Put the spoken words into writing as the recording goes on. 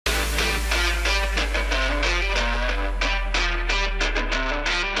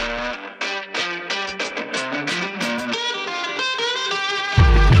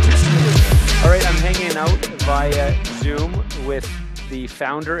via Zoom with the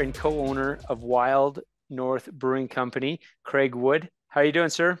founder and co-owner of Wild North Brewing Company, Craig Wood. How are you doing,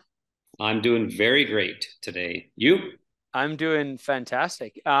 sir? I'm doing very great today. You? I'm doing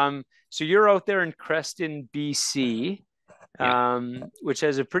fantastic. So you're out there in Creston, BC, Yeah. which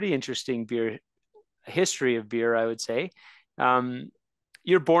has a pretty interesting beer history of beer, I would say. Um,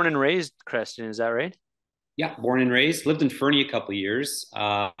 you're born and raised Creston, is that right? Yeah. Born and raised. Lived in Fernie a couple of years,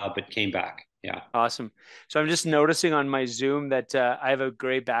 but came back. Yeah. Awesome. So I'm just noticing on my Zoom that I have a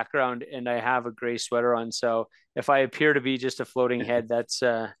gray background and I have a gray sweater on. So if I appear to be just a floating head, that's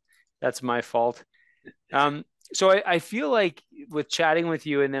my fault. Um, so I feel like with chatting with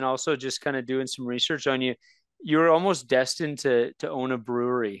you and then also just kind of doing some research on you, you're almost destined to own a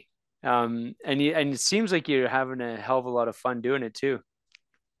brewery. And it seems like you're having a hell of a lot of fun doing it too.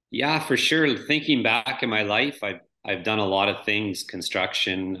 Yeah, for sure. Thinking back in my life, I've done a lot of things: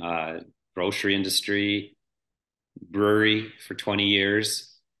 construction, grocery industry, brewery for 20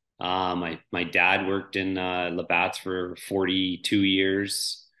 years. My dad worked in Labatt's for 42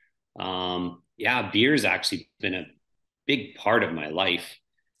 years. Yeah, beer's actually been a big part of my life.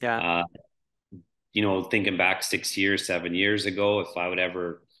 Yeah. Uh, Thinking back 6 years, 7 years ago, if I would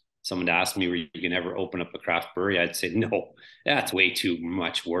ever, someone asked me, were you can ever open up a craft brewery? I'd say, no, that's way too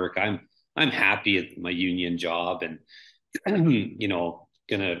much work. I'm happy at my union job and,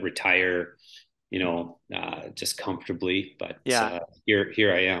 gonna retire, just comfortably. But Yeah.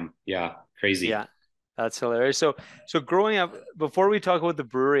 here I am. Yeah. Crazy. Yeah. That's hilarious. So growing up, before we talk about the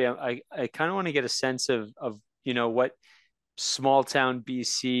brewery, I kind of want to get a sense of what small town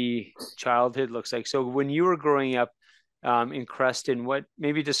BC childhood looks like. So when you were growing up in Creston, what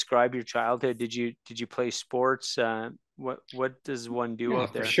maybe describe your childhood? Did you play sports? What does one do Yeah, out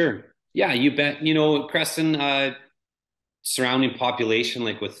for there? sure. Yeah, you bet. Creston, surrounding population,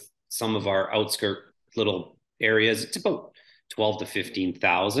 like with some of our outskirt little areas, it's about 12 to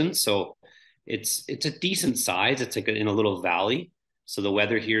 15,000. So it's a decent size. It's like in a little valley. So the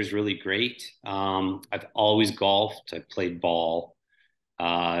weather here is really great. I've always golfed. I played ball.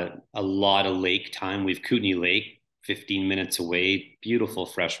 A lot of lake time. We've Kootenay Lake, 15 minutes away. Beautiful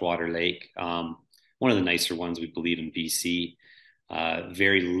freshwater lake. One of the nicer ones we believe in BC.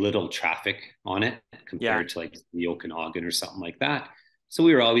 Very little traffic on it Yeah, compared to like the Okanagan or something like that. So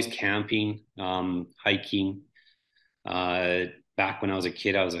we were always camping, hiking. Uh, Back when I was a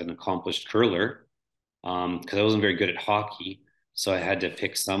kid, I was an accomplished curler because I wasn't very good at hockey. So I had to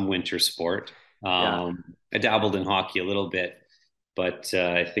pick some winter sport. yeah, I dabbled in hockey a little bit, but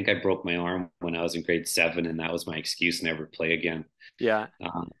I think I broke my arm when I was in grade 7, and that was my excuse to never play again. yeah,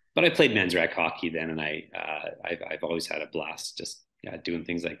 But I played men's rec hockey then, and I've always had a blast just yeah doing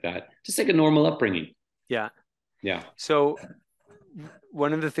things like that, just like a normal upbringing. yeah. Yeah. So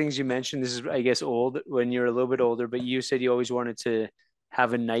one of the things you mentioned, this is I guess old when you're a little bit older, but you said you always wanted to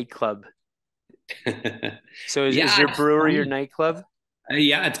have a nightclub. So is Yeah, your it's brewery your funny. nightclub?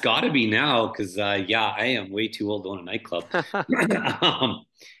 Yeah, it's got to be now because yeah, I am way too old to own a nightclub. um,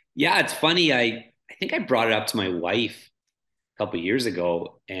 yeah, it's funny. I think I brought it up to my wife a couple of years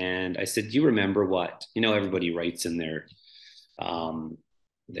ago, and I said, "Do you remember what everybody writes in um,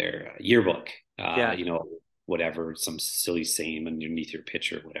 their yearbook? Yeah. Whatever, some silly saying underneath your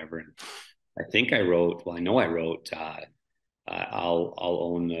picture, or whatever." And I think I wrote. Well, I know I wrote. I'll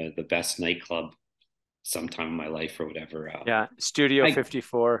own the best nightclub sometime in my life or whatever. Yeah. Studio I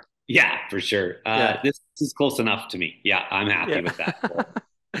 54. Yeah, for sure. Yeah. This is close enough to me. Yeah, I'm happy Yeah. with that. So,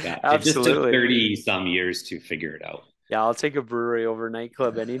 yeah, it just took Absolutely. 30 some years to figure it out. Yeah, I'll take a brewery over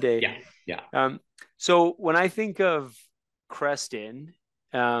nightclub any day. Yeah, yeah. Um, so when I think of Creston,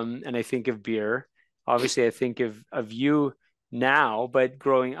 and I think of beer, obviously I think of you now, but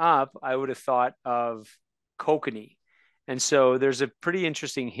growing up, I would have thought of kokanee. And so there's a pretty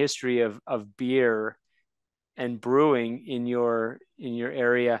interesting history of beer and brewing in your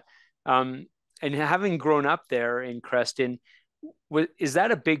area. Um, and having grown up there in Creston, is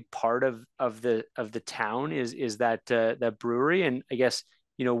that a big part of the town? Is that brewery? And I guess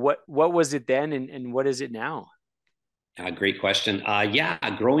what was it then, and what is it now? Great question. Yeah,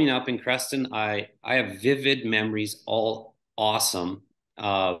 growing up in Creston, I have vivid memories, all awesome,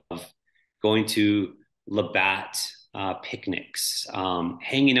 of going to Labatt picnics,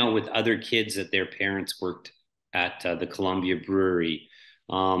 hanging out with other kids that their parents worked at the Columbia Brewery.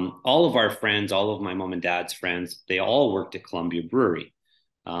 All of our friends, all of my mom and dad's friends, they all worked at Columbia Brewery.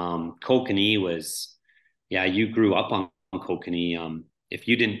 Kokanee was, yeah, you grew up on Kokanee. If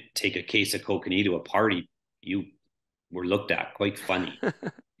you didn't take a case of Kokanee to a party, you were looked at quite funny.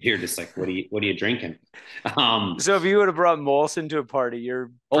 You're just like, what are you drinking? Um, So if you would have brought Molson to a party,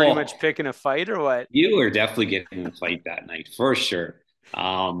 you're pretty much oh, picking a fight or what? you were definitely getting in a fight that night for sure.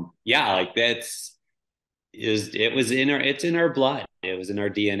 Yeah, like that's is it was in our it's in our blood. It was in our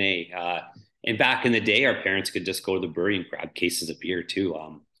DNA. And back in the day, our parents could just go to the brewery and grab cases of beer too.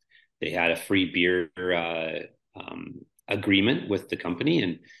 They had a free beer agreement with the company,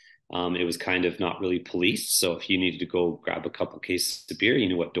 and it was kind of not really policed. So if you needed to go grab a couple cases of beer, you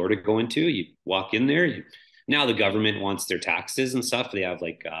knew what door to go into. You walk in there. Now the government wants their taxes and stuff. They have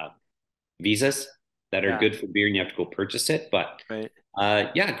like visas that are Yeah, good for beer, and you have to go purchase it. But right.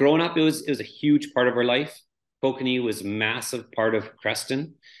 yeah, growing up, it was a huge part of our life. Kokanee was a massive part of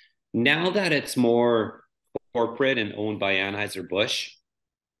Creston. Now that it's more corporate and owned by Anheuser-Busch,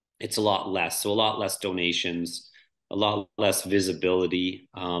 it's a lot less. So a lot less donations, a lot less visibility.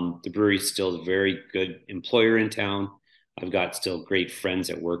 The brewery's still a very good employer in town. I've got still great friends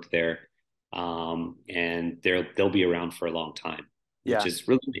that work there, and they'll be around for a long time, which Yeah. is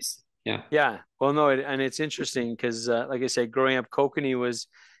really nice. Yeah, Yeah. Well, no, and it's interesting because, like I said, growing up, Kokanee was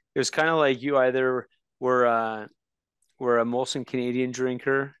it was kind of like you either were were a Molson Canadian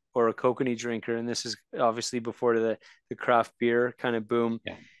drinker or a Kokanee drinker, and this is obviously before the craft beer kind of boom.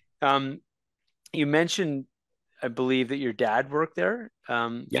 yeah, Um, you mentioned, I believe, that your dad worked there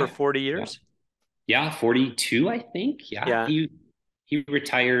for yeah, 40 yeah. years. Yeah, 42, I think. Yeah, Yeah. he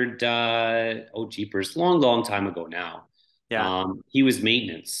retired oh jeepers, long time ago now. Yeah. He was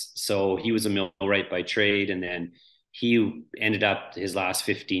maintenance, so he was a millwright by trade, and then he ended up his last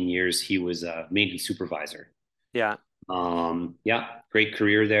 15 years he was a maintenance supervisor. Yeah. Yeah, great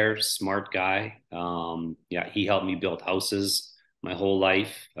career there, smart guy. Yeah, he helped me build houses my whole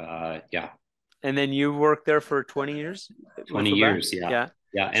life. Yeah, And then you worked there for 20 years 20 with Labatt? years. Yeah. Yeah.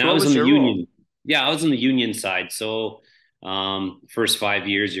 Yeah. And So I what was was in the your role? union. Yeah. I was in the union side. So, first 5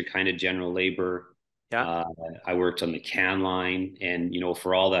 years, you're kind of general labor. Yeah. Uh, I worked on the can line and,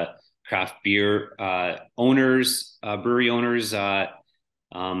 for all the craft beer, owners, brewery owners,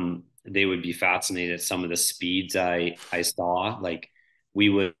 they would be fascinated at some of the speeds I saw. Like we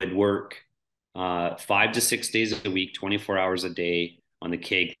would work, 5 to 6 days a week, 24 hours a day on the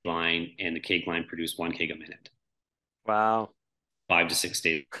keg line, and the keg line produced one keg a minute. Wow. 5 to 6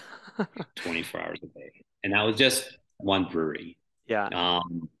 days, 24 hours a day. And that was just one brewery. Yeah.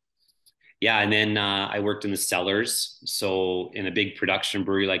 Um, yeah. And then I worked in the cellars. So in a big production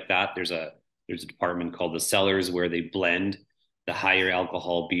brewery like that, there's a department called the cellars where they blend the higher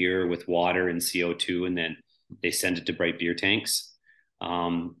alcohol beer with water and CO2, and then they send it to bright beer tanks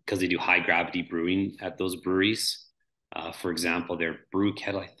because they do high gravity brewing at those breweries. For example, their brew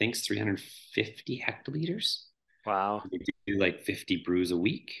kettle, I think, is 350 hectoliters. Wow. They do like 50 brews a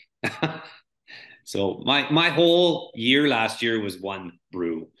week. So my whole year last year was one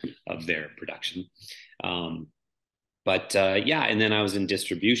brew of their production. Um, but yeah, and then I was in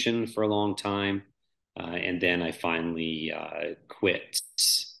distribution for a long time, and then I finally quit.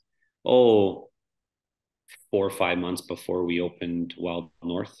 Oh, 4 or 5 months before we opened Wild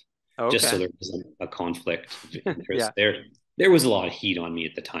North, just so Okay. there wasn't a conflict of Yeah. interest. There was a lot of heat on me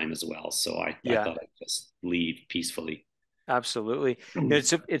at the time as well, so I Yeah. thought I'd just leave peacefully. Absolutely.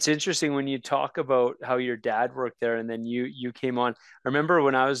 It's interesting when you talk about how your dad worked there and then you came on. I remember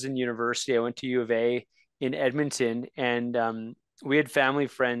when I was in university, I went to U of A in Edmonton, and we had family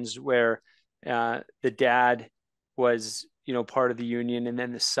friends where the dad was, part of the union, and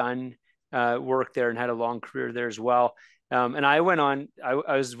then the son worked there and had a long career there as well. And I went on.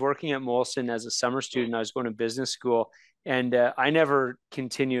 I was working at Molson as a summer student. I was going to business school, and I never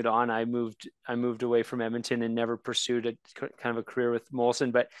continued on. I moved away from Edmonton and never pursued a kind of a career with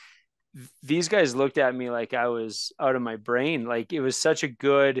Molson. But these guys looked at me like I was out of my brain. Like it was such a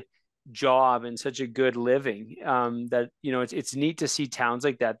good job and such a good living, that it's neat to see towns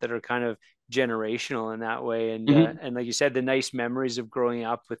like that that are kind of generational in that way. Mhm. And like you said, the nice memories of growing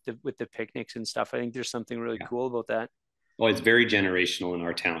up with the picnics and stuff. I think there's something really Yeah. cool about that. Well, it's very generational in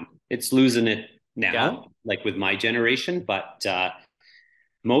our town. It's losing it Yeah. now, like with my generation, but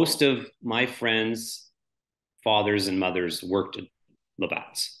most of my friends' fathers and mothers worked at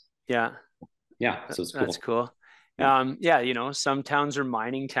Labatt's. Yeah. Yeah, so it's That's cool. cool. Yeah, Yeah, some towns are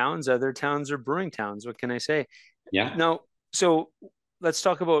mining towns, other towns are brewing towns. What can I say? yeah, Now, so let's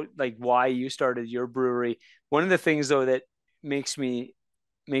talk about like why you started your brewery. One of the things though that makes me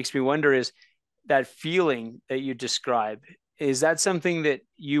makes me wonder is that feeling that you describe. Is that something that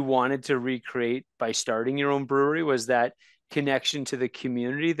you wanted to recreate by starting your own brewery? Was that connection to the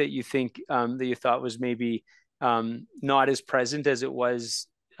community that you think that you thought was maybe not as present as it was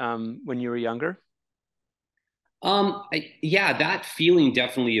when you were younger? Yeah, that feeling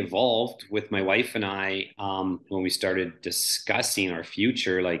definitely evolved with my wife and I when we started discussing our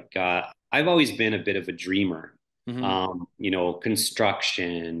future. Like, I've always been a bit of a dreamer. Hmm.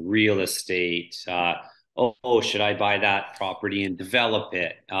 Construction, real estate. Should I buy that property and develop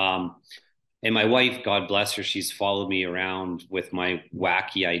it? And my wife, God bless her, she's followed me around with my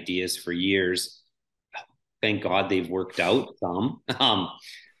wacky ideas for years. Thank God they've worked out some.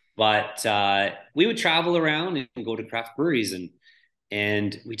 But we would travel around and go to craft breweries,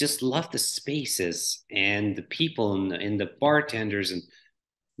 and we just love the spaces and the people and the bartenders, and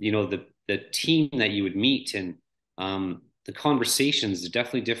the team that you would meet, and the conversations are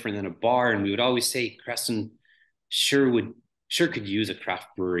definitely different than a bar. And we would always say Creston sure could use a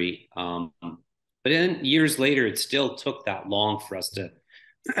craft brewery. But then years later, it still took that long for us to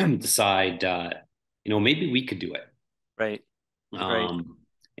decide, maybe we could do it. Right. Right. Um,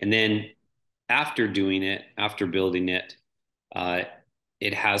 and then after doing it, after building it, uh,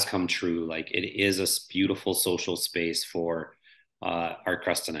 it has come true. Like, it is a beautiful social space for our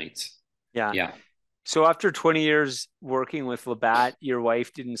Crestonites. Yeah. Yeah. So after 20 years working with Labatt, your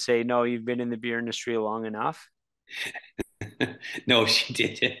wife didn't say, no, you've been in the beer industry long enough. No, she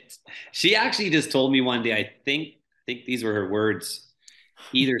didn't. She actually just told me one day, I think these were her words: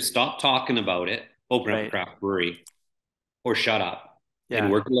 either stop talking about it, open up a Right. craft brewery, or shut up and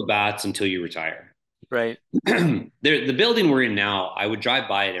Yeah. work at Labatt's until you retire. Right. The building we're in now, I would drive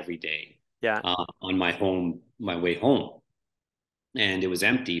by it every day Yeah. on my way home, and it was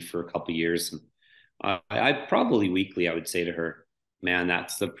empty for a couple of years. And I probably weekly I would say to her, "Man,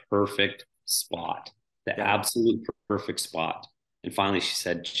 that's the perfect spot, the Yeah. absolute perfect spot." And finally, she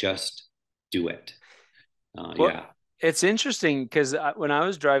said, "Just do it." Well, Yeah, it's interesting because when I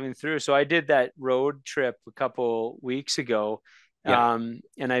was driving through, so I did that road trip a couple weeks ago, yeah,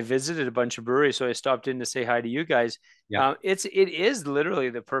 and I visited a bunch of breweries. So I stopped in to say hi to you guys. yeah, It is literally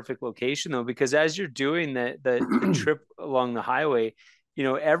the perfect location though, because as you're doing the trip along the highway,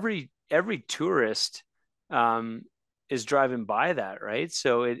 every tourist is driving by that, right?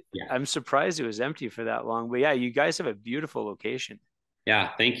 So yeah, I'm surprised it was empty for that long. But yeah, you guys have a beautiful location.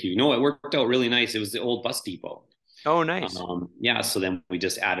 yeah. Thank you. No, it worked out really nice. It was the old bus depot. Oh, nice. Yeah, so then we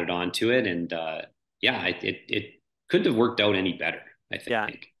just added on to it, and yeah, it couldn't have worked out any better, I Yeah.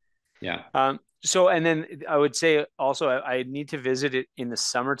 think. Yeah. So, and then I would say also I need to visit it in the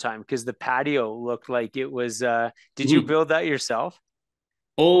summertime because the patio looked like it was. Did you Mhm. build that yourself?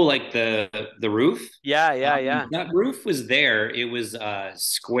 Oh, like the roof? Yeah, yeah, yeah, That roof was there. It was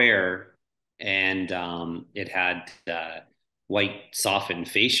square, and it had white softened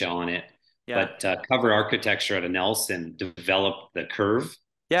fascia on it. yeah, But cover architecture out of Nelson developed the curve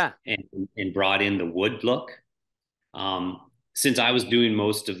yeah, and and brought in the wood look. Since I was doing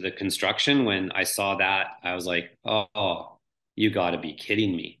most of the construction, when I saw that, I was like, "Oh, you got to be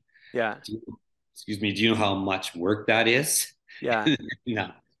kidding me!" yeah, Excuse me. Do you know how much work that is? yeah,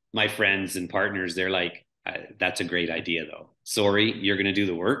 No, my friends and partners, they're like, "That's a great idea, though. Sorry, you're going to do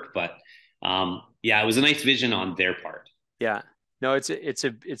the work, but yeah, it was a nice vision on their part." yeah. No, it's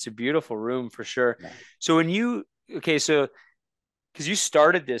a beautiful room for sure. Yeah. So when you okay, so because you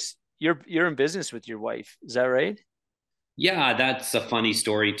started this, you're in business with your wife, is that right? Yeah, that's a funny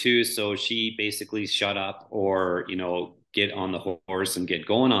story too. So she basically shut up, or get on the horse and get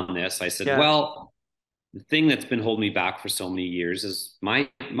going on this. I said, Yeah, well, the thing that's been holding me back for so many years is my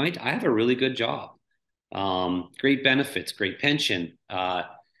I have a really good job, great benefits, great pension.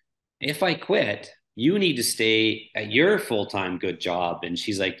 If I quit, you need to stay at your full time good job. And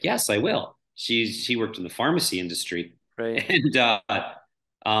she's like, yes, I will. She worked in the pharmacy industry, right. and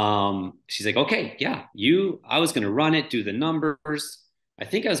she's like, okay, yeah, I was going to run it, do the numbers. I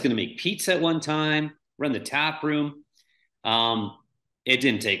think I was going to make pizza at one time, run the tap room. Um, it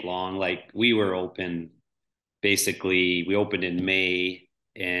didn't take long. Like, we were open. Basically, we opened in May,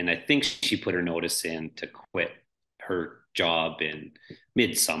 and I think she put her notice in to quit her job in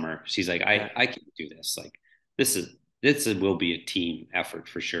midsummer. She's like, Yeah, I can't do this. Like, this will be a team effort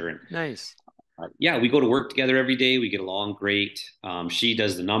for sure. And nice. yeah, we go to work together every day. We get along great. She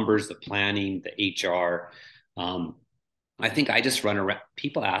does the numbers, the planning, the HR. Um, I think I just run around.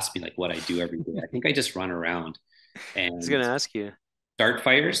 People ask me like what I do every day. I think I just run around I was and gonna ask you. start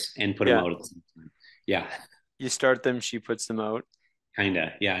fires and put them Yeah, out at the same time. Yeah, you start them, she puts them out. kind of.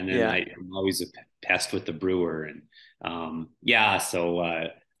 Yeah, and then Yeah. I'm always a pest with the brewer, and yeah. So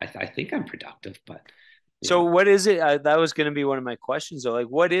I think I'm productive, but So yeah, what is it? That was going to be one of my questions though. Like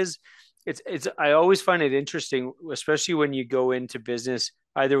what is it's I always find it interesting, especially when you go into business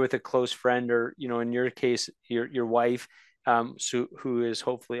either with a close friend or, in your case, your wife. so who is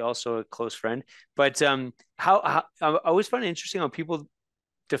hopefully also a close friend. But how I always find it interesting how people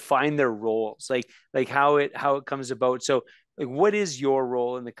define their roles, like how it comes about. So, like, what is your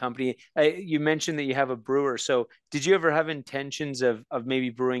role in the company? You mentioned that you have a brewer. So, did you ever have intentions of maybe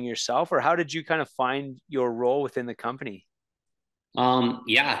brewing yourself, or how did you kind of find your role within the company?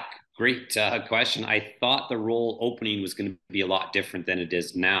 Yeah, great question. I thought the role opening was going to be a lot different than it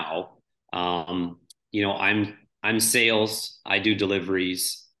is now. Um, I'm sales. I do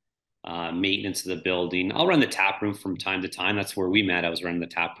deliveries, maintenance of the building. I'll run the tap room from time to time. That's where we met. I was running the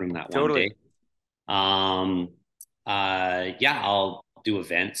tap room that one Totally. day. Um, yeah, I'll do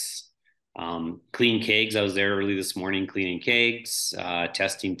events. Clean kegs. I was there early this morning cleaning kegs,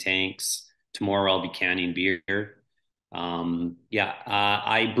 testing tanks. Tomorrow I'll be canning beer. Yeah,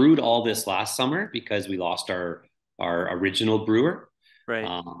 I brewed all this last summer because we lost our original brewer.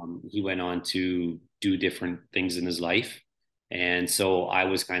 Right. He went on to do different things in his life, and so I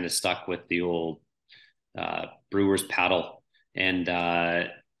was kind of stuck with the old brewer's paddle, and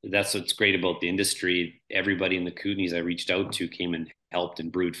that's what's great about the industry. Everybody in the Kootenays I reached out to came and helped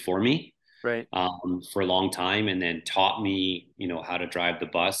and brewed for me Right. for a long time, and then taught me, how to drive the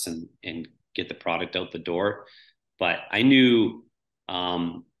bus and get the product out the door. But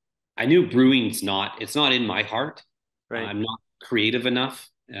um, I knew brewing's not it's not in my heart. Right. I'm not creative enough.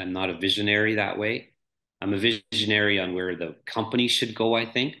 I'm not a visionary that way. I'm a visionary on where the company should go, I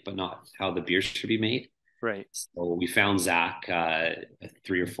think, but not how the beer should be made. Right. So we found Zach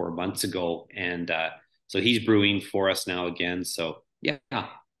 3 or 4 months ago, and so he's brewing for us now again. So yeah,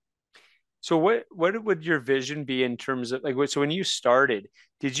 So what would your vision be in terms of, like, so when you started,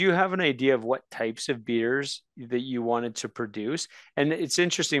 did you have an idea of what types of beers that you wanted to produce? And it's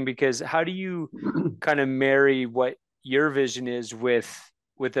interesting because how do you kind of marry what your vision is with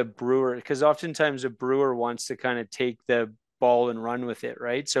a brewer? Because oftentimes a brewer wants to kind of take the ball and run with it,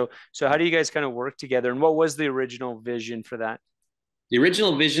 right? So how do you guys kind of work together? And what was the original vision for that? the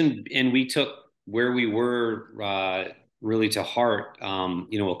original vision, and we took where we were really to heart. A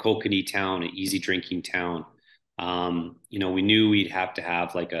kokanee town, an easy drinking town. We knew we'd have to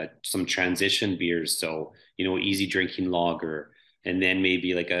have like some transition beers, so easy drinking lager, and then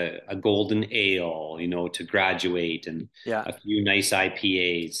maybe like a golden ale, to graduate, and Yeah. a few nice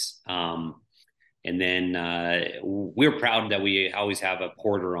IPAs. And then we're proud that we always have a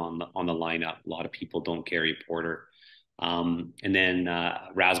porter on the lineup. A lot of people don't carry porter. And then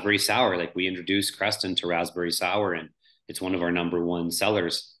raspberry sour, like we introduced Creston to raspberry sour, and it's one of our number one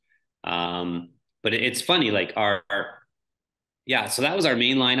sellers. But it's funny, like yeah, so that was our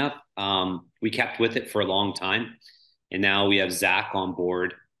main lineup. We kept with it for a long time, and now we have Zach on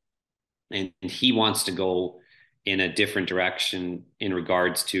board, and he wants to go in a different direction in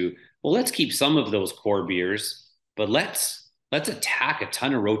regards to, well, let's keep some of those core beers, but let's attack a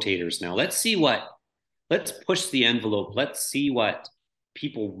ton of rotators now. Let's push the envelope. Let's see what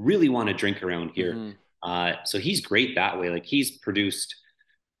people really want to drink around here. Hmm. So he's great that way. Like he's produced,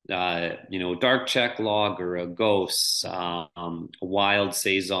 dark check lager, a ghost, a wild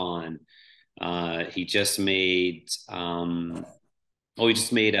saison. He just made, he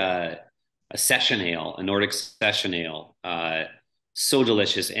just made a session ale, a Nordic session ale. So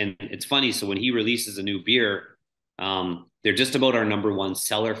delicious. And it's funny. So when he releases a new beer, they're just about our number one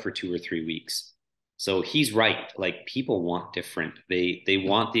seller for 2 or 3 weeks. So he's right. Like people want different. They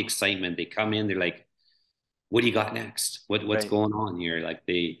want the excitement. They come in. They're like, "What do you got next? What's Right. going on here?"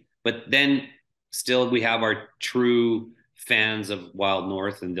 But then still we have our true fans of Wild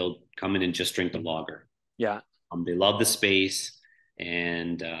North, and they'll come in and just drink the lager. Yeah. They love the space,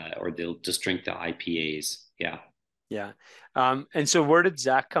 and or they'll just drink the IPAs. Yeah. Yeah. And so where did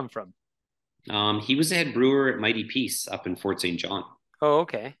Zach come from? He was the head brewer at Mighty Peace up in Fort St. John. Oh,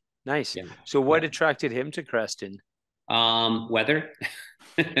 okay. Nice. Yeah. So what Yeah. attracted him to Creston? Weather.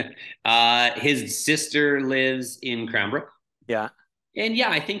 His sister lives in Cranbrook. Yeah. And yeah,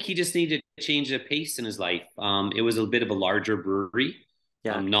 I think he just needed to change the pace in his life. It was a bit of a larger brewery,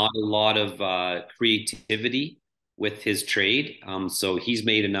 Yeah. not a lot of creativity with his trade. So he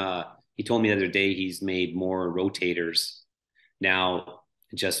told me the other day he's made more rotators now,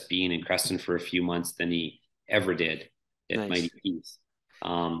 just being in Creston for a few months, than he ever did at Nice. Mighty Peace.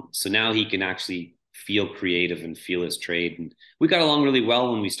 So now he can actually feel creative and feel his trade. And we got along really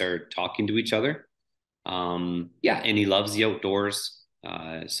well when we started talking to each other. Yeah, and he loves the outdoors.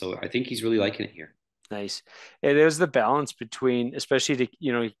 So I think he's really liking it here. Nice. It is the balance between, especially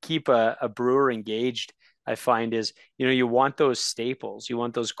to, keep a brewer engaged, I find is, you want those staples, you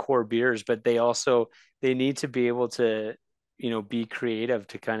want those core beers, but they need to be able to, be creative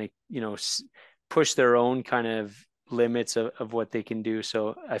to kind of, push their own kind of limits of what they can do.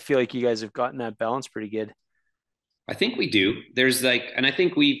 So I feel like you guys have gotten that balance pretty good. I think we do. There's like, and I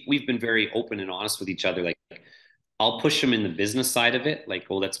think we've been very open and honest with each other. Like, I'll push them in the business side of it. Like,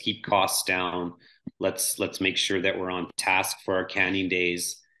 well, let's keep costs down. Let's make sure that we're on task for our canning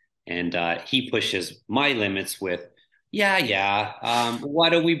days. And he pushes my limits with, yeah, yeah. Why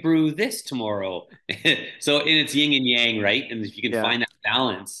don't we brew this tomorrow? So, and it's yin and yang, right? And if you can Yeah. find that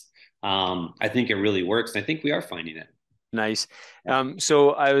balance, I think it really works. And I think we are finding it. Nice.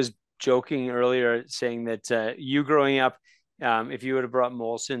 So I was joking earlier saying that you growing up, if you would have brought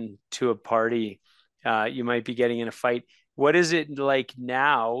Molson to a party, you might be getting in a fight. What is it like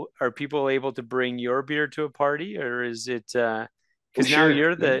now? Are people able to bring your beer to a party, or is it Oh, because sure.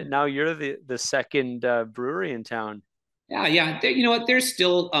 now you're the second brewery in town? Yeah, yeah. You know what? There's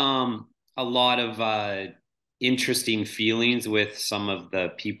still a lot of interesting feelings with some of the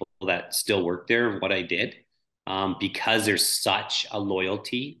people that still work there. What I did, because there's such a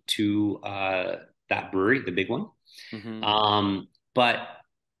loyalty to that brewery, the big one. Hmm. But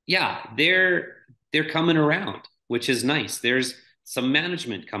yeah, they're coming around, which is nice. There's some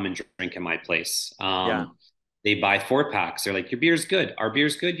management come and drink in my place. Yeah. They buy 4 packs. They're like, your beer's good. Our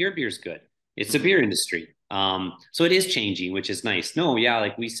beer's good. Your beer's good. It's a Hmm. beer industry. So it is changing, which is nice. No, yeah,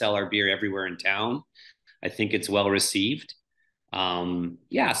 like we sell our beer everywhere in town. I think it's well received.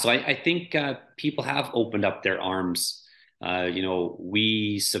 Yeah, so I think people have opened up their arms.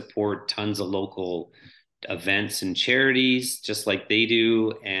 We support tons of local events and charities, just like they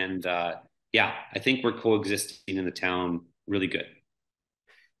do. And yeah, I think we're coexisting in the town really good.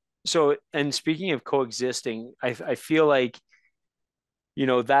 So, and speaking of coexisting, I feel like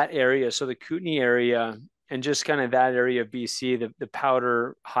that area, so the Kootenay area and just kind of that area of BC, the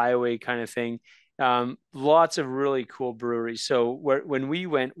Powder Highway kind of thing, lots of really cool breweries. So when we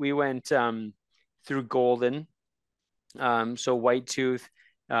went through Golden, so White Tooth,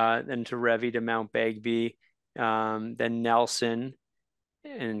 then to Revy to Mount Bagby, then Nelson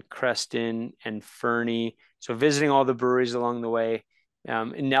and Creston and Fernie. So visiting all the breweries along the way.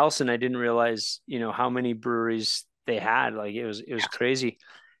 In Nelson, I didn't realize, how many breweries they had. Like it was crazy.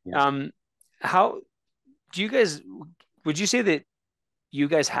 Yeah. Um, how do you guys, would you say that you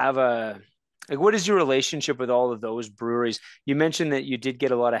guys have like, what is your relationship with all of those breweries? You mentioned that you did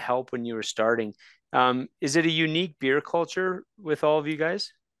get a lot of help when you were starting. Is it a unique beer culture with all of you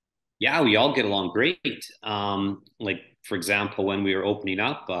guys? Yeah, we all get along great. Like for example, when we were opening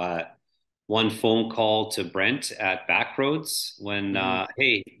up, one phone call to Brent at Backroads when, Hmm.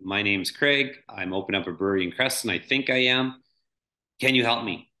 hey, my name's Craig. I'm opening up a brewery in Creston. I think I am. Can you help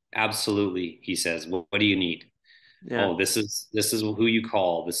me? Absolutely, he says. What do you need? Yeah. Oh, this is who you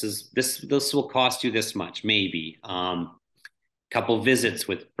call. This will cost you this much, maybe. Couple visits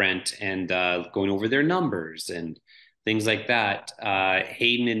with Brent and going over their numbers and things like that.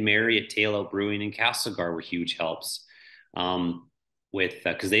 Hayden and Mary at Tail Brewing and Castlegar were huge helps um, with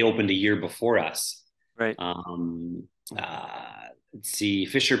because they opened a year before us. Right. Um, let's see,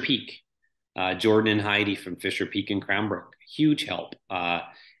 Fisher Peak, Jordan and Heidi from Fisher Peak and Cranbrook, huge help.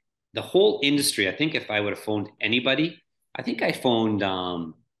 The whole industry, I think if I would have phoned anybody, I think I phoned a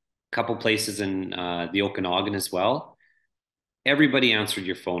couple places in the Okanagan as well. Everybody answered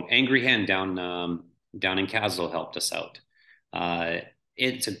your phone. Angry Hen down in Castle helped us out. Uh,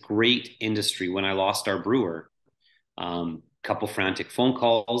 it's a great industry. When I lost our brewer, couple frantic phone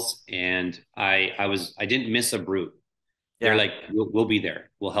calls, and I didn't miss a brew. They're Yeah. like, we'll be there.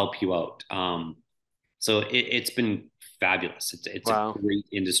 We'll help you out. So it's been fabulous. It's a Wow. great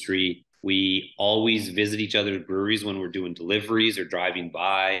industry. We always visit each other's breweries when we're doing deliveries or driving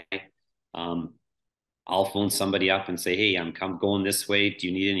by. Um, I'll phone somebody up and say, "Hey, I'm going this way. Do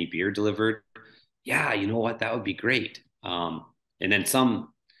you need any beer delivered?" Yeah, you know what? That would be great. And then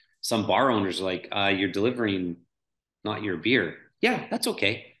some bar owners are like, "You're delivering not your beer." Yeah, that's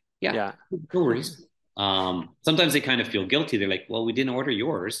okay. Yeah, Yeah. no worries. Sometimes they kind of feel guilty. They're like, "Well, we didn't order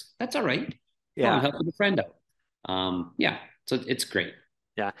yours. That's all right. No, I'm Yeah. helping a friend out." Yeah, so it's great.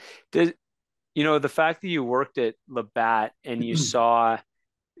 Yeah. Does, the fact that you worked at Labatt and you saw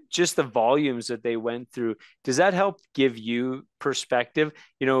just the volumes that they went through, does that help give you perspective?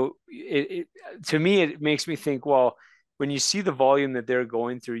 To me, it makes me think, well, when you see the volume that they're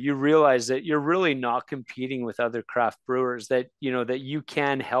going through, you realize that you're really not competing with other craft brewers, that you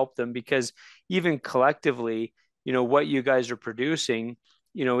can help them because even collectively, what you guys are producing,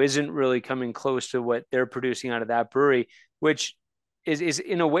 isn't really coming close to what they're producing out of that brewery, which is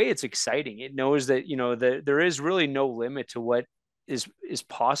in a way it's exciting. It knows that, that there is really no limit to what is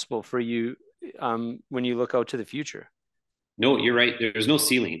possible for you when you look out to the future. No, you're right. There's no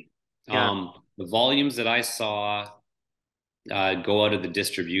ceiling. Yeah. The volumes that I saw go out of the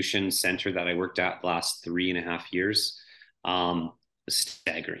distribution center that I worked at the last 3.5 years.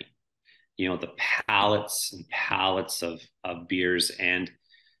 Staggering. The pallets and pallets of beers. And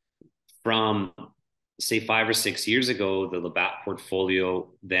from say 5 or 6 years ago, the Labatt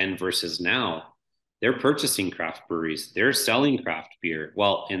portfolio then versus now, they're purchasing craft breweries. They're selling craft beer.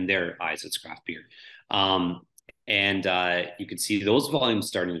 Well, in their eyes, it's craft beer. Um, and you could see those volumes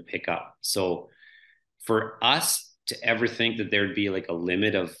starting to pick up. So for us to ever think that there'd be like a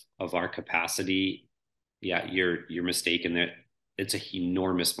limit of our capacity, yeah, you're mistaken. That it's an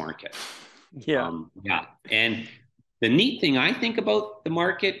enormous market. Yeah. Yeah. And the neat thing I think about the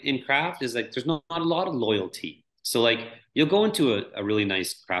market in craft is like there's not a lot of loyalty. So like you'll go into a really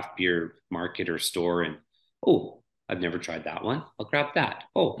nice craft beer market or store and oh, I've never tried that one. I'll grab that.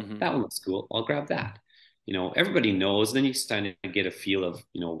 Oh, Hmm. that one looks cool. I'll grab that. Everybody knows. Then you kind of get a feel of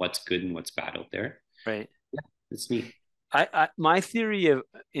what's good and what's bad out there. Right. Yeah, it's neat. My theory of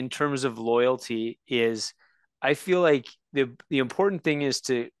in terms of loyalty is I feel like the important thing is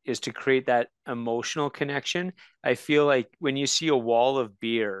to create that emotional connection. I feel like when you see a wall of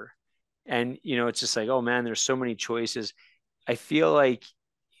beer and it's just like, oh man, there's so many choices. I feel like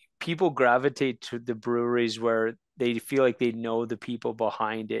people gravitate to the breweries where they feel like they know the people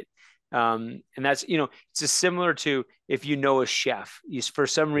behind it. And that's, it's just similar to if you know a chef, for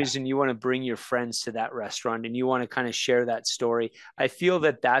some Yeah, reason you want to bring your friends to that restaurant and you want to kind of share that story. I feel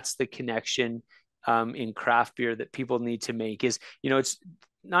that that's the connection in craft beer that people need to make is, it's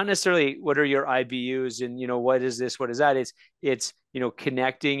not necessarily what are your IBUs and, what is this, what is that? It's,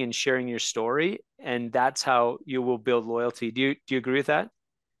 connecting and sharing your story. And that's how you will build loyalty. Do you agree with that?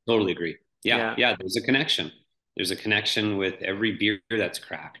 totally agree. Yeah, Yeah. yeah. There's a connection. There's a connection with every beer that's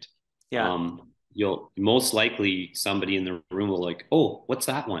cracked. Yeah. You'll most likely somebody in the room will like, oh, what's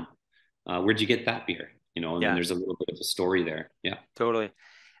that one? Where'd you get that beer? And then Yeah. there's a little bit of a story there. Yeah, Totally.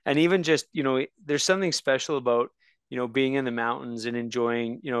 And even just, there's something special about, being in the mountains and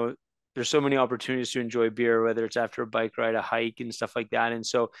enjoying, there's so many opportunities to enjoy beer, whether it's after a bike ride, a hike and stuff like that. And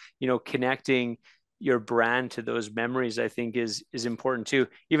so, connecting your brand to those memories, I think is important too.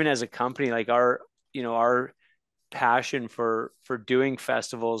 Even as a company, like our passion for doing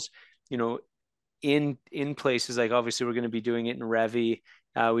festivals, you know, in places like obviously we're going to be doing it in Revy,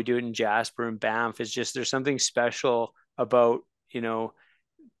 we do it in Jasper and Banff. It's just there's something special about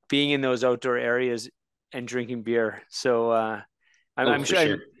being in those outdoor areas and drinking beer. So oh, I'm for sure,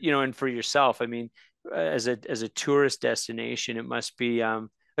 sure. and and for yourself, I mean, as a tourist destination, it must be like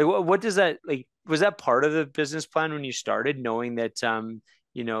what does that like? Was that part of the business plan when you started, knowing that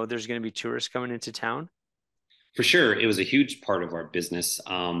there's going to be tourists coming into town? For sure, it was a huge part of our business.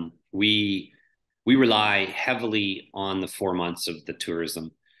 We rely heavily on the 4 months of the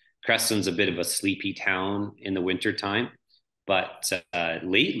tourism. Creston's a bit of a sleepy town in the wintertime, but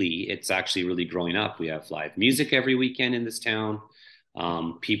lately it's actually really growing up. We have live music every weekend in this town.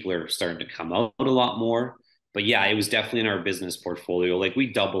 People are starting to come out a lot more. But yeah, it was definitely in our business portfolio. Like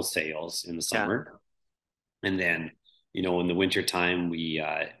we double sales in the Yeah, summer, and then in the wintertime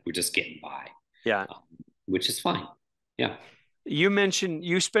we're just getting by, yeah. um, which is fine. Yeah. You mentioned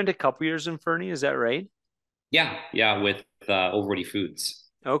you spent a couple years in Fernie, is that right? Yeah, yeah, with Overdy Foods.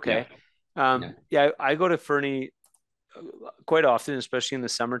 Yeah, Okay. yeah. Yeah, I go to Fernie quite often, especially in the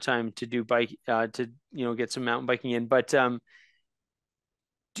summertime to do bike to get some mountain biking in. But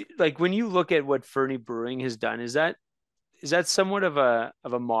like when you look at what Fernie Brewing has done, is that somewhat of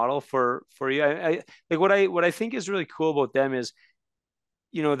a model for you? I like what I think is really cool about them is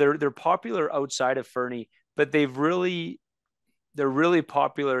they're popular outside of Fernie, but they're really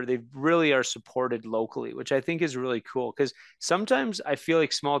popular. They really are supported locally, which I think is really cool because sometimes I feel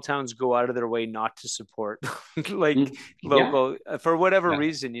like small towns go out of their way not to support like Yeah, local for whatever yeah.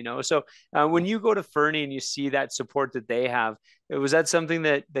 reason. So when you go to Fernie and you see that support that they have, was that something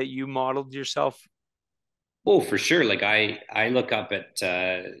that you modeled yourself? Oh, for sure. Like I look up at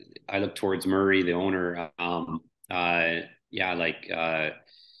I look towards Murray, the owner. Yeah, like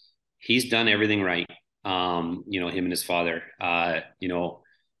he's done everything right. Him and his father.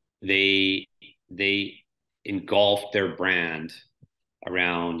 They they engulfed their brand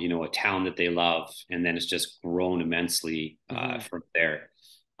around a town that they love, and then it's just grown immensely Hmm. from there.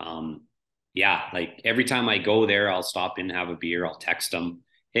 Um, yeah, like every time I go there, I'll stop in and have a beer. I'll text him,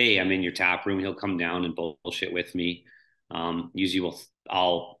 "Hey, I'm in your tap room." He'll come down and bullshit with me. Usually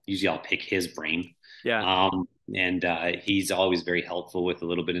I'll pick his brain. Yeah, And he's always very helpful with a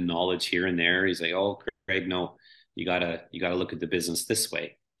little bit of knowledge here and there. He's like, "Oh, Craig, no, you gotta look at the business this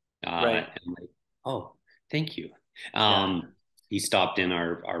way." right. And I'm like, "Oh, thank you." Yeah, He stopped in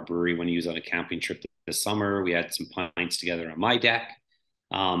our brewery when he was on a camping trip this summer. We had some pints together on my deck.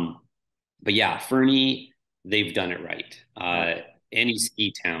 Um, but yeah, Fernie, they've done it right. Yeah. Any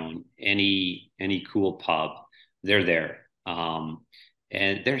ski town, any cool pub, they're there, and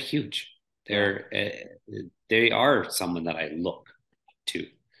they're huge. Yeah. They are someone that I look to.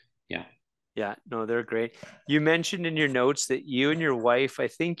 Yeah, Yeah. No, they're great. You mentioned in your notes that you and your wife, I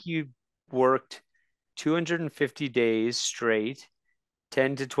think you worked 250 days straight,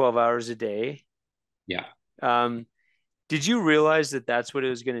 10 to 12 hours a day. yeah. Um, did you realize that that's what it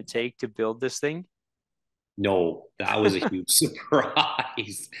was going to take to build this thing? No, that was a huge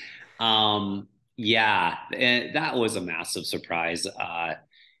surprise. Yeah, and that was a massive surprise.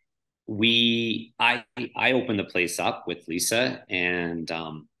 We I opened the place up with Lisa, and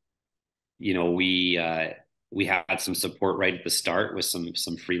you know we had some support right at the start with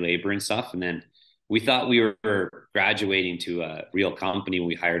some free labor and stuff, and then we thought we were graduating to a real company when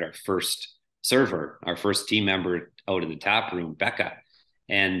we hired our first server, our first team member out in the tap room, Becca,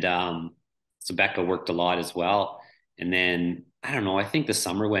 and so Becca worked a lot as well. And then I don't know, I think the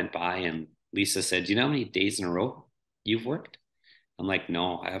summer went by, and Lisa said, "Do you know how many days in a row you've worked?" I'm like,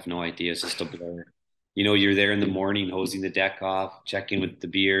 no, I have no idea. It's just a blur. You know, you're there in the morning, hosing the deck off, checking with the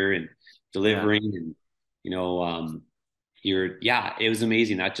beer and Yeah. delivering. And, you know, yeah, it was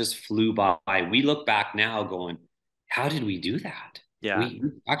amazing. That just flew by. We look back now going, how did we do that? Yeah. We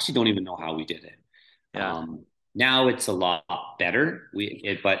actually don't even know how we did it. Yeah. Now it's a lot better.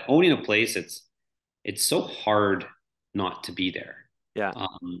 But owning a place, it's so hard not to be there. Yeah.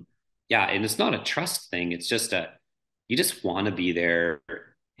 Um, yeah, and it's not a trust thing. It's just you just want to be there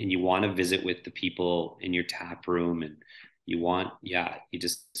and you want to visit with the people in your tap room and you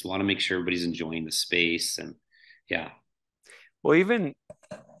just want to make sure everybody's enjoying the space and yeah, Well, even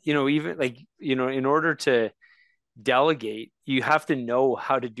like, in order to delegate, you have to know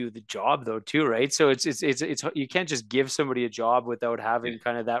how to do the job though too, right? So it's you can't just give somebody a job without yeah, having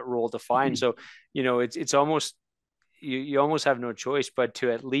kind of that role defined. So, it's almost you almost have no choice but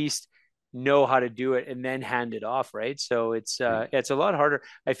to at least know how to do it and then hand it off, right? So it's a lot harder.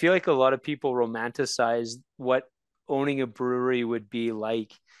 I feel like a lot of people romanticize what owning a brewery would be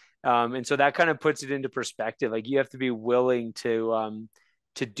like. And so that kind of puts it into perspective. Like you have to be willing to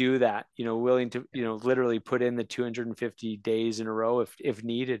do that, willing to, literally put in the 250 days in a row if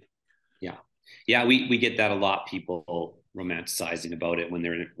needed. yeah, yeah. We get that a lot. People romanticizing about it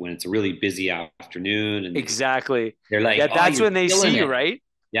when it's a really busy afternoon and Exactly. they're like, Yeah, "Oh, that's you're when they killing see you, it." right?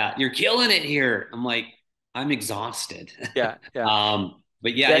 Yeah, you're killing it here. I'm like, I'm exhausted. Yeah, yeah.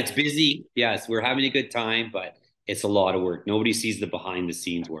 But yeah, Yeah, it's busy. Yes, we're having a good time, but it's a lot of work. Nobody sees the behind the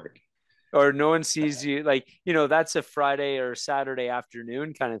scenes work. or no one sees you, like, that's a Friday or Saturday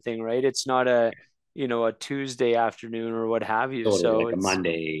afternoon kind of thing, right? It's not a Tuesday afternoon or what have you. Totally So like a it's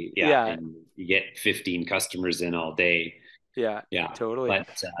Monday. Yeah. yeah, And you get 15 customers in all day. yeah, Yeah. totally.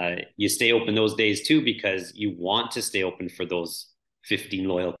 But you stay open those days too because you want to stay open for those 15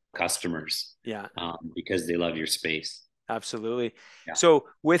 loyal customers Yeah, because they love your space. absolutely. Yeah. So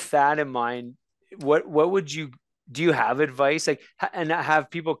with that in mind, what would you do? You have advice, like, and have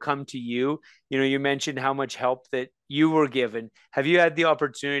people come to you? You mentioned how much help that you were given. Have you had the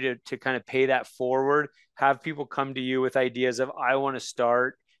opportunity to kind of pay that forward? Have people come to you with ideas of, I want to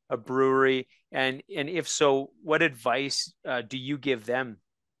start a brewery, and if so, what advice do you give them?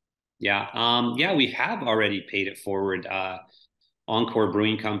 Yeah. Yeah, we have already paid it forward. Encore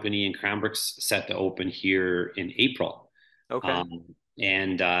Brewing Company in Cranbrook's set to open here in April. Okay. Um,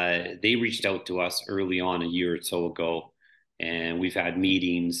 and they reached out to us early on a year or so ago. And we've had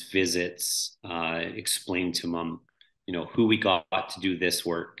meetings, visits, explained to them, who we got to do this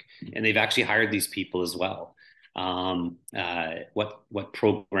work. And they've actually hired these people as well. What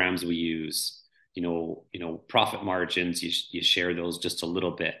programs we use, profit margins, you share those just a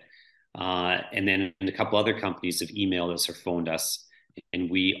little bit. And then a couple other companies have emailed us or phoned us, and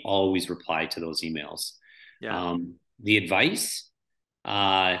we always reply to those emails. Yeah. The advice,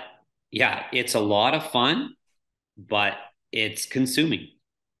 uh, yeah, it's a lot of fun, but it's consuming.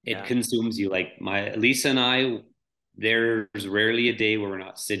 It Yeah. consumes you. Like my Lisa and I, there's rarely a day where we're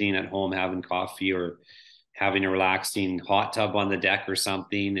not sitting at home having coffee or having a relaxing hot tub on the deck or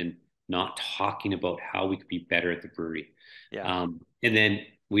something and not talking about how we could be better at the brewery. Yeah. And then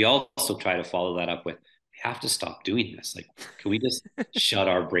we also try to follow that up with, we have to stop doing this. Like, can we just shut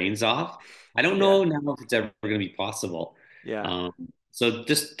our brains off? I don't Yeah. know now if it's ever going to be possible. Yeah. Um, so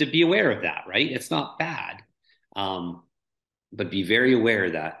just to be aware of that, right? It's not bad. Um, but be very aware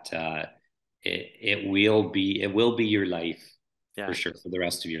that it will be your life for Yeah. sure for the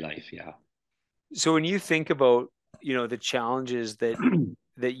rest of your life. Yeah. So when you think about, the challenges that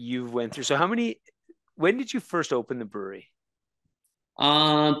you've went through, so how many when did you first open the brewery?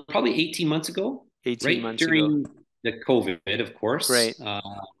 Probably 18 months ago, 18 right months ago. during the COVID, of Right. course.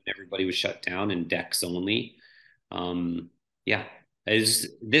 Everybody was shut down and decks only. Um, yeah,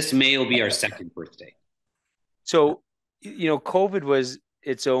 this May will be our second birthday. So, COVID was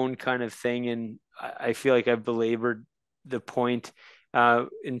its own kind of thing, and I feel like I've belabored the point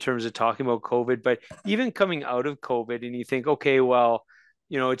in terms of talking about COVID. But even coming out of COVID, and you think, okay, well,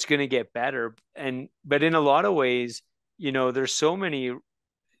 it's going to get better, but in a lot of ways, there's so many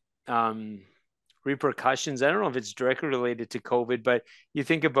um, repercussions. I don't know if it's directly related to COVID, but you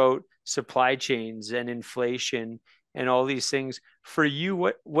think about supply chains and inflation and all these things. For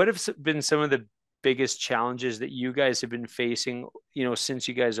you, what have been some of the biggest challenges that you guys have been facing, since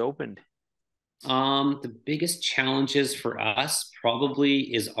you guys opened? The biggest challenges for us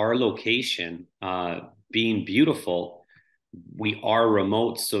probably is our location, being beautiful. We are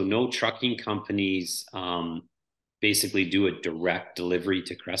remote, so no trucking companies basically do a direct delivery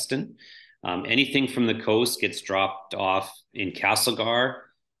to Creston. Anything from the coast gets dropped off in Castlegar,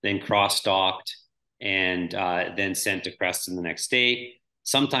 then cross-docked, and then sent to Creston the next day.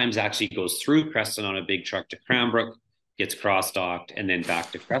 Sometimes actually goes through Creston on a big truck to Cranbrook, gets cross-docked, and then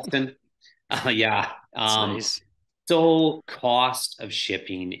back to Creston. Yeah. It's nice. So cost of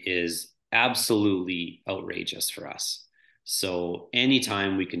shipping is absolutely outrageous for us. So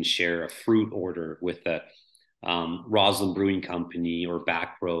anytime we can share a fruit order with a Roslyn Brewing Company or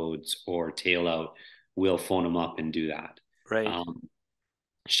Backroads or Tailout, we'll phone them up and do that. Right. Um,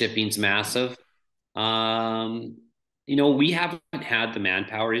 Shipping's massive. Um, we haven't had the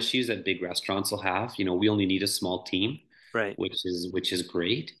manpower issues that big restaurants will have. We only need a small team, Right. which is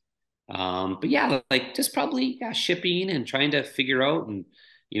great. But yeah, like just probably yeah, shipping and trying to figure out and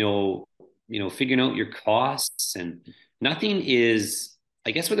figuring out your costs and nothing is,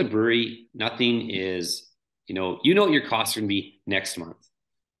 I guess with a brewery, nothing is, what your costs are gonna be next month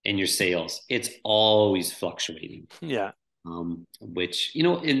and your sales. It's always fluctuating. Yeah. Which,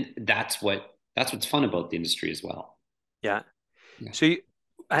 and that's what's fun about the industry as well. Yeah. Yeah. So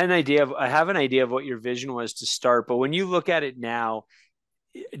I have an idea of what your vision was to start, but when you look at it now,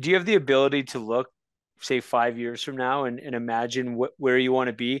 do you have the ability to look, say, 5 years from now and imagine where you want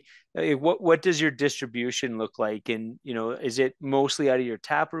to be? What does your distribution look like? And, is it mostly out of your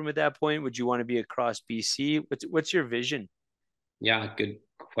tap room at that point? Would you want to be across BC? What's your vision? Yeah, good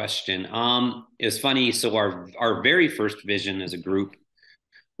question. It's funny. So our very first vision as a group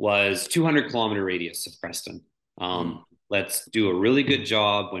was 200-kilometer radius of Preston. Mm, Let's do a really good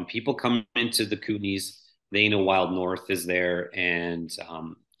job. When people come into the Kootenays, they know Wild North is there and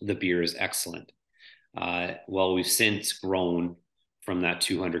the beer is excellent. Well, we've since grown from that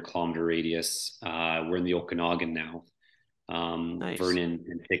 200-kilometer radius. We're in the Okanagan now, nice. Vernon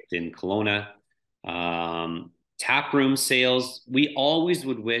and Picton, Kelowna. Taproom sales, we always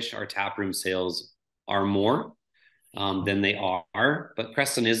would wish our taproom sales are more than they are. But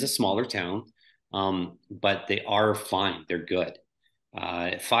Preston is a smaller town, but they are fine. They're good.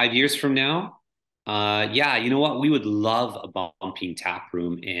 5 years from now, yeah, you know what? We would love a bumping tap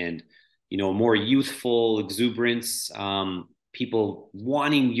room and more youthful exuberance, people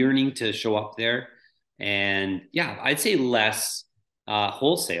wanting, yearning to show up there, and yeah, I'd say less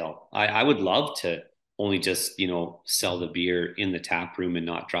wholesale. I would love to only just sell the beer in the tap room and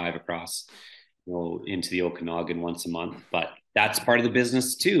not drive across into the Okanagan once a month. But that's part of the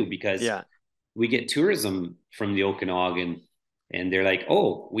business too, because Yeah. we get tourism from the Okanagan and they're like,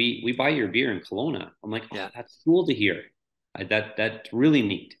 oh, we buy your beer in Kelowna. I'm like, oh, Yeah. that's cool to hear. That's really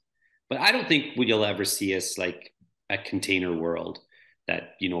neat. But I don't think you'll ever see us like a container world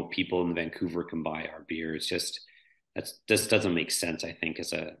that people in Vancouver can buy our beer. It's just doesn't make sense. I think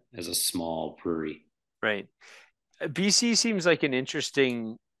as a small brewery. Right. BC seems like an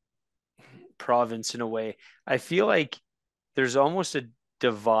interesting province in a way. I feel like there's almost a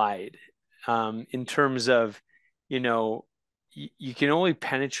divide in terms of, you know, you can only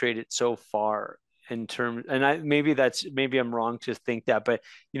penetrate it so far in terms, and maybe I'm wrong to think that, but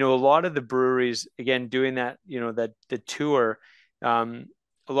a lot of the breweries, again, doing that, that the tour, um,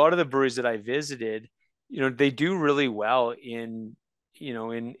 a lot of the breweries that I visited, they do really well in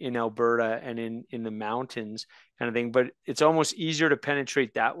Alberta and in the mountains kind of thing, but it's almost easier to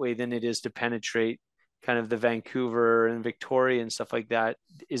penetrate that way than it is to penetrate kind of the Vancouver and Victoria and stuff like that.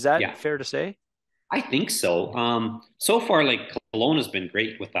 Is that Yeah, fair to say? I think so. So far, like Kelowna has been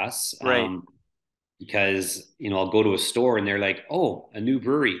great with us. Right. Because I'll go to a store and they're like, "Oh, a new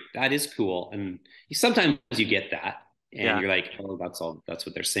brewery, that is cool." And sometimes you get that, and Yeah. you're like, "Oh, that's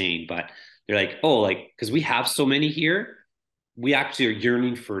what they're saying." But they're like, "Oh, like because we have so many here, we actually are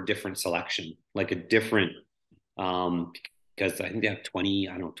yearning for a different selection." like a different, um, because I think they have 20,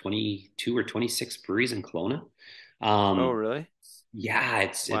 I don't know, 22 or 26 breweries in Kelowna. Oh, Um, really? yeah,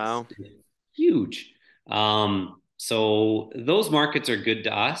 it's Wow. huge. So those markets are good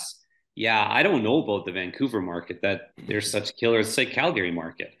to us. Yeah, I don't know about the Vancouver market that they're such killers. It's like Calgary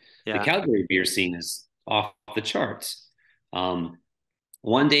market. The Yeah. Calgary beer scene is off the charts. Um,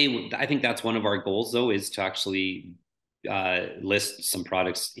 One day, I think that's one of our goals, though, is to actually list some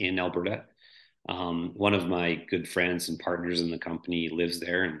products in Alberta. One of my good friends and partners in the company lives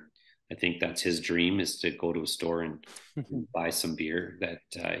there, and I think that's his dream is to go to a store and buy some beer that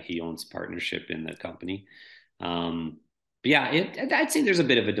he owns partnership in the company. But yeah, I'd say there's a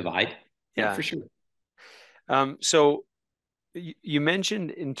bit of a divide. Yeah, Yeah. for sure. So you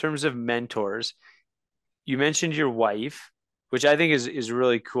mentioned in terms of mentors, you mentioned your wife, which I think is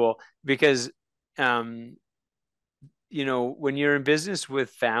really cool because um, when you're in business with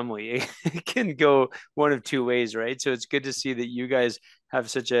family, it can go one of two ways, right? So it's good to see that you guys have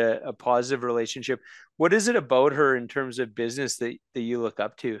such a positive relationship. What is it about her in terms of business that you look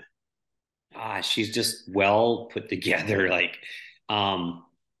up to? She's just well put together. Like, um,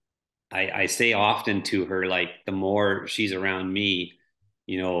 I say often to her, like, the more she's around me,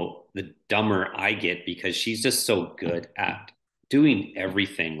 the dumber I get because she's just so good at doing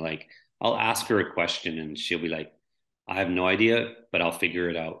everything. Like, I'll ask her a question and she'll be like, I have no idea, but I'll figure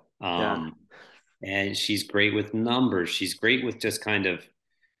it out. Yeah, And she's great with numbers. She's great with just kind of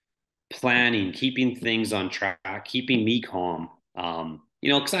planning, keeping things on track, keeping me calm.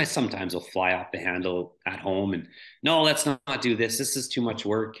 Because I sometimes will fly off the handle at home and no, let's not do this. This is too much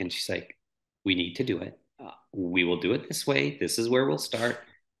work. And she's like, we need to do it. We will do it this way. This is where we'll start.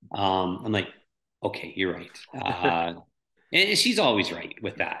 I'm like, okay, you're right. And she's always right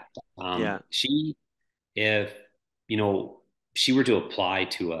with that. yeah, If you know, she were to apply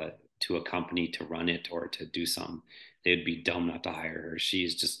to a company to run it or to do something, they'd be dumb not to hire her.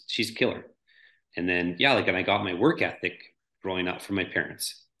 She's killer. And then yeah, like, and I got my work ethic growing up from my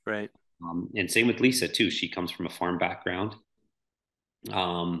parents. right. And same with Lisa too. She comes from a farm background.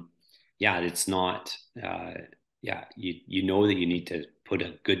 Um, yeah, it's not. Yeah, you know that you need to put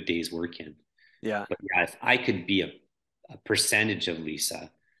a good day's work in. Yeah, But yeah, if I could be a percentage of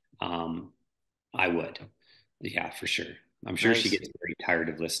Lisa, um, I would. Yeah, for sure. I'm sure she nice. gets very tired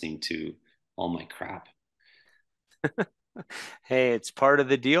of listening to all my crap. Hey, it's part of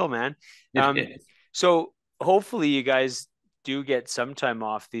the deal, man. It Um, is. so hopefully you guys do get some time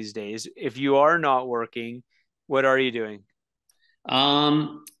off these days. If you are not working, what are you doing?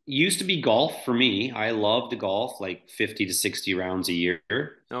 Used to be golf for me. I love to golf like 50 to 60 rounds a year.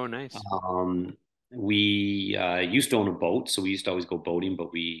 Oh, nice. Um, we used to own a boat, so we used to always go boating,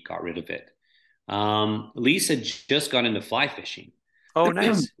 but we got rid of it. Lisa just got into fly fishing. Oh,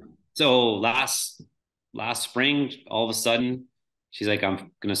 nice. So last spring, all of a sudden, she's like,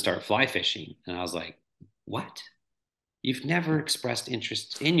 I'm gonna start fly fishing. And I was like, what? You've never expressed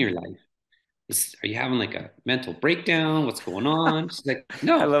interest in your life. Are you having like a mental breakdown? What's going on? She's like, I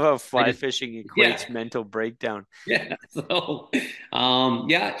no, love how I fly just, fishing yeah, equates mental breakdown. yeah. So,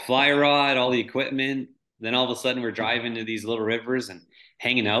 yeah, fly rod, all the equipment. Then all of a sudden we're driving to these little rivers and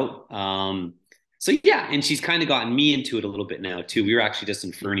hanging out. So yeah, and she's kind of gotten me into it a little bit now too. We were actually just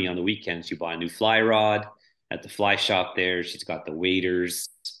in Fernie on the weekend. She bought a new fly rod at the fly shop there. She's got the waders.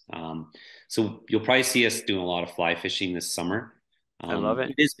 Um, so you'll probably see us doing a lot of fly fishing this summer. I love it.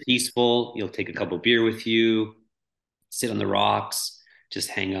 It is peaceful. You'll take a couple beer with you, sit on the rocks, just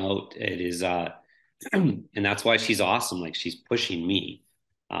hang out. It is and that's why she's awesome. Like, she's pushing me.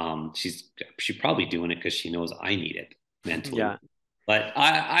 She's probably doing it because she knows I need it mentally. Yeah. But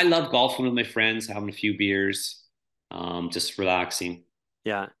I love golfing with my friends, having a few beers, just relaxing.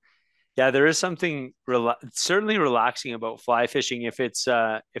 Yeah. Yeah, there is something certainly relaxing about fly fishing if it's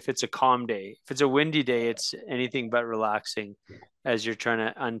a calm day. If it's a windy day, it's anything but relaxing as you're trying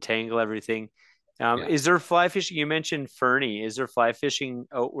to untangle everything. Yeah. Is there fly fishing? You mentioned Fernie. Is there fly fishing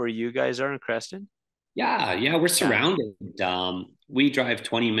out where you guys are in Creston? Yeah, we're Yeah. surrounded. We drive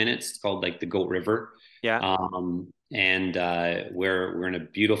 20 minutes. It's called like the Goat River. Yeah. And we're in a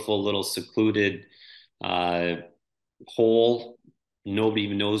beautiful little secluded uh, hole. Nobody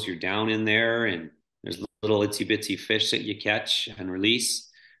even knows you're down in there, and there's little itsy bitsy fish that you catch and release.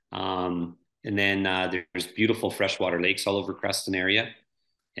 And then there's beautiful freshwater lakes all over Creston area.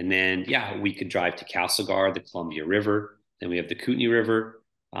 And then yeah, we could drive to Castlegar, the Columbia River. Then we have the Kootenay River.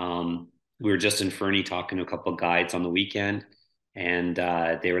 We were just in Fernie talking to a couple of guides on the weekend, and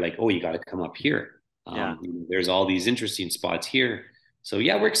they were like, "Oh, you got to come up here. Yeah. There's all these interesting spots here." So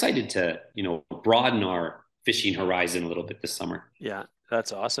yeah, we're excited to broaden our fishing horizon a little bit this summer. Yeah.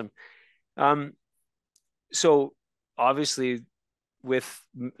 That's awesome. Um, so obviously with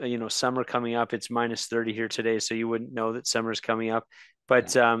summer coming up, it's minus 30 here today, so you wouldn't know that summer's coming up. Yeah.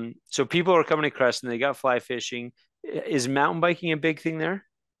 But so people are coming to Creston, they got fly fishing. Is mountain biking a big thing there?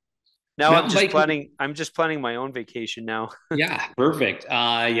 Now Mountain biking. I'm just planning my own vacation now. Yeah, perfect.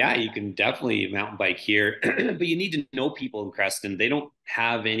 Yeah, you can definitely mountain bike here, but you need to know people in Creston. They don't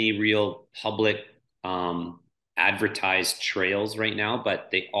have any real public advertised trails right now, but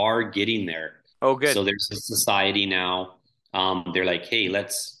they are getting there. Oh, So good. there's a society now. They're like, hey,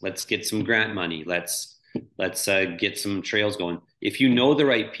 let's get some grant money. Let's get some trails going. If you know the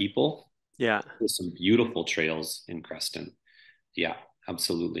right people, Yeah. there's some beautiful trails in Creston. Yeah,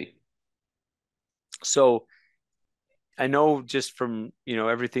 absolutely. So I know just from,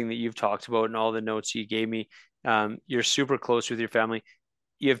 everything that you've talked about and all the notes you gave me, you're super close with your family.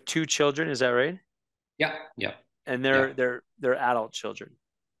 You have two children, is that right? Yeah, yeah, And yeah. they're adult children.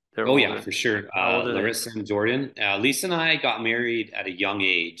 They're Oh yeah, older. for sure. How old are they? Larissa and Jordan. Lisa and I got married at a young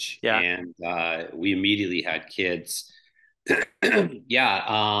age, Yeah. and we immediately had kids.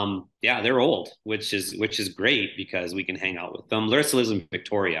 Yeah, yeah, they're old, which is great because we can hang out with them. Larissa lives in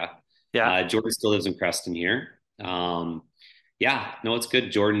Victoria. Yeah. Jordan still lives in Creston here. Yeah, no, it's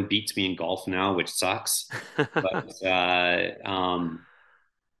good. Jordan beats me in golf now, which sucks. But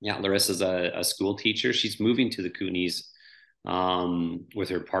yeah, Larissa's a school teacher. She's moving to the Coonies with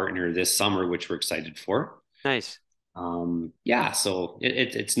her partner this summer, which we're excited for. Nice. Yeah, so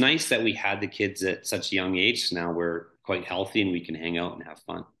it's nice that we had the kids at such a young age. So now we're quite healthy and we can hang out and have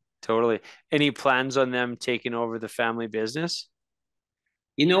fun. Totally. Any plans on them taking over the family business?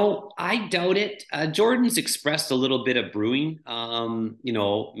 I doubt it. Jordan's expressed a little bit of brewing.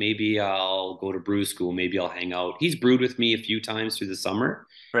 Maybe I'll go to brew school. Maybe I'll hang out. He's brewed with me a few times through the summer.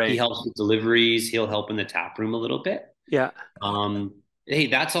 He Right. helps with deliveries. He'll help in the tap room a little bit. Yeah. Hey,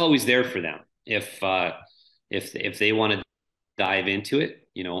 that's always there for them. If they want to dive into it,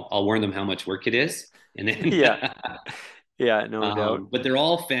 I'll warn them how much work it is, and then. Yeah. Yeah, no doubt. But they're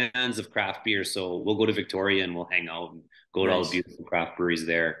all fans of craft beer, so we'll go to Victoria and we'll hang out and go to all the Nice. beautiful craft breweries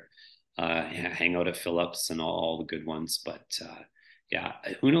there. Yeah, hang out at Phillips and all the good ones. But yeah,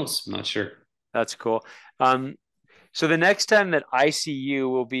 who knows? I'm not sure. That's cool. Um, so the next time that I see you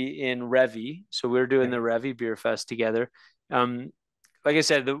will be in Revi. So we're doing the Revi Beer Fest together. Um, like I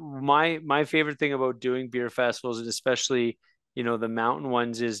said, my favorite thing about doing beer festivals, and especially, the mountain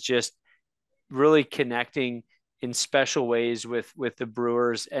ones, is just really connecting in special ways with the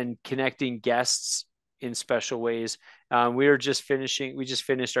brewers and connecting guests in special ways. We just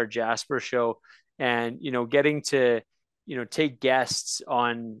finished our Jasper show, and getting to take guests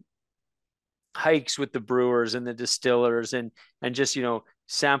on hikes with the brewers and the distillers, and just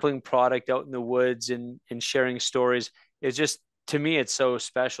sampling product out in the woods and sharing stories is just, to me, it's so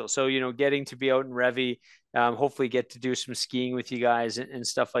special. So getting to be out in Revi, hopefully get to do some skiing with you guys and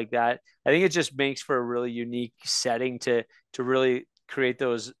stuff like that. I think it just makes for a really unique setting to really create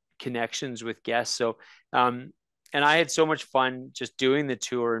those connections with guests. So and I had so much fun just doing the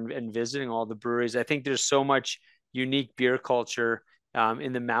tour and visiting all the breweries. I think there's so much unique beer culture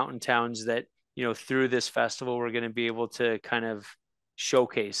in the mountain towns that through this festival we're going to be able to kind of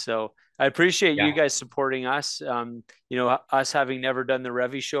showcase. So I appreciate you Yeah. guys supporting us. Us having never done the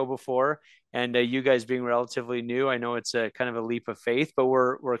Revi show before, and you guys being relatively new. I know it's a kind of a leap of faith, but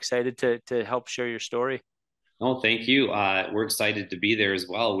we're excited to help share your story. Oh, thank you. We're excited to be there as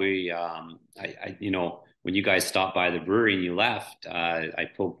well. When you guys stopped by the brewery and you left, I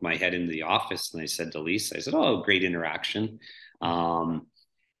poked my head into the office and I said to Lisa, I said, "Oh, great interaction.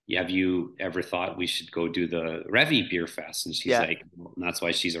 Have you ever thought we should go do the Revi Beer Fest?" And she's Yeah, like, well, and that's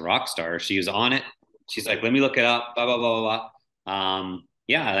why she's a rock star. She was on it. She's like, "Let me look it up." Blah blah blah blah blah.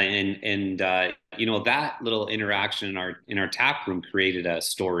 Yeah, and that little interaction in our tap room created a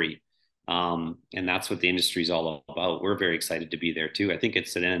story, and that's what the industry is all about. We're very excited to be there too. I think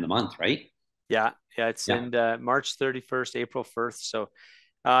it's at the end of the month, right? yeah. It's Yeah, in March 31st, April 1st. So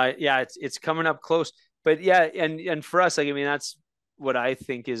yeah, it's coming up close. But yeah, and for us, like, I mean, that's what I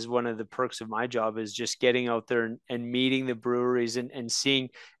think is one of the perks of my job, is just getting out there and meeting the breweries and seeing.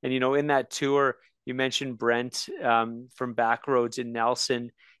 And in that tour you mentioned Brent from Backroads in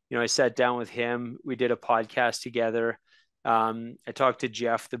Nelson. I sat down with him, we did a podcast together. I talked to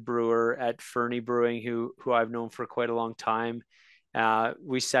Jeff, the brewer at Fernie Brewing, who I've known for quite a long time.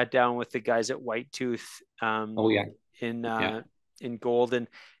 We sat down with the guys at White Tooth oh yeah, in yeah, in Golden,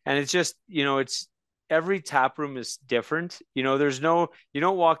 and it's just it's every tap room is different. There's no, you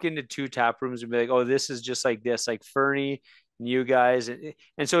don't walk into two tap rooms and be like, oh, this is just like this, like Fernie and you guys,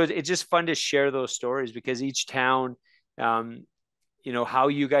 and so it's just fun to share those stories because each town, um, how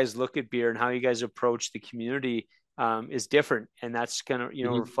you guys look at beer and how you guys approach the community is different, and that's kind of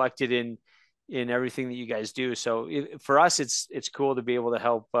Mhm. reflected in everything that you guys do. So for us, it's cool to be able to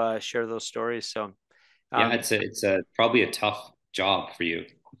help share those stories. So Yeah, um, it's a probably a tough job for you.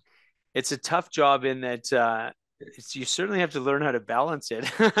 it's a tough job in that you certainly have to learn how to balance it.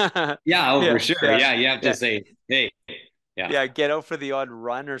 Yeah, oh, for Yeah, sure. yeah, Yeah, you have to yeah. say, hey, yeah, Yeah, get out for the odd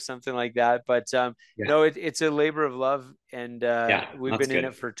run or something like that. But yeah, no, it's a labor of love, and yeah. we've That's been in good.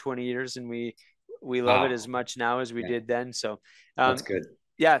 it for 20 years, and we love it as Wow. much now as we Yeah, did then. So, that's um, good.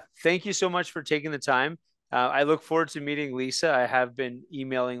 yeah, thank you so much for taking the time. I look forward to meeting Lisa. I have been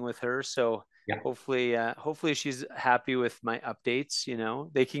emailing with her, so Yeah, hopefully she's happy with my updates.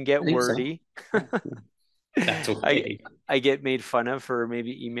 They can get I think so. wordy. Yeah, that's I okay. I get made fun of for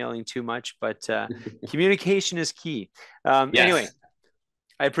maybe emailing too much, but communication is key. Anyway, Yes,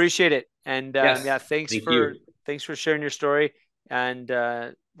 I appreciate it, and yes. yeah, thanks Thank for you. thanks for sharing your story, and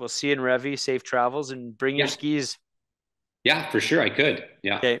we'll see you in Revi. Safe travels, and bring your Yeah, skis. yeah, for sure. I could.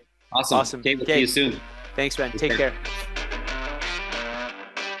 Yeah. Okay, Awesome. awesome. Okay, we'll see you Okay, soon. thanks, man. Take Take care. care.